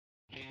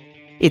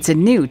It's a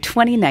new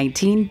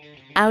 2019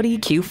 Audi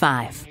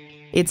Q5.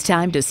 It's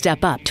time to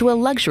step up to a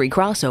luxury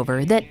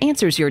crossover that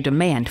answers your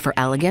demand for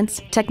elegance,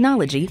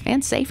 technology,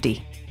 and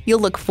safety. You'll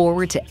look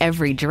forward to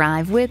every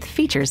drive with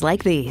features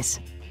like these: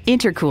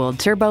 intercooled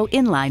turbo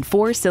inline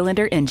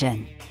 4-cylinder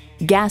engine,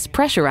 gas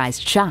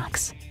pressurized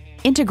shocks,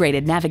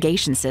 integrated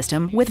navigation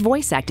system with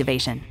voice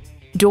activation,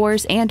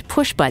 doors and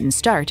push-button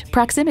start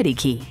proximity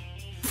key,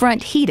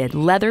 front heated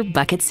leather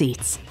bucket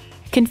seats,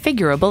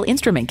 configurable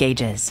instrument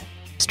gauges,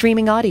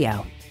 streaming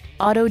audio,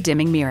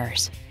 auto-dimming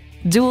mirrors,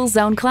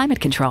 dual-zone climate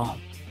control,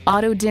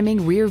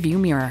 auto-dimming rear-view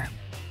mirror,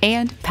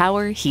 and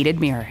power heated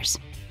mirrors.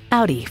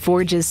 Audi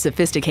forges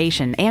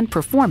sophistication and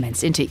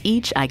performance into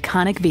each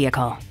iconic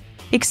vehicle.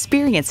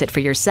 Experience it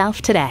for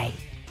yourself today.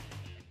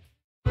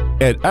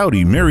 At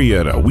Audi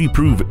Marietta, we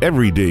prove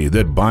every day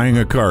that buying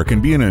a car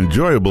can be an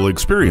enjoyable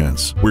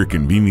experience. We're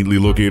conveniently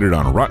located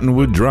on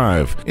Rottenwood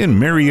Drive in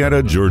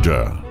Marietta,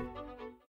 Georgia.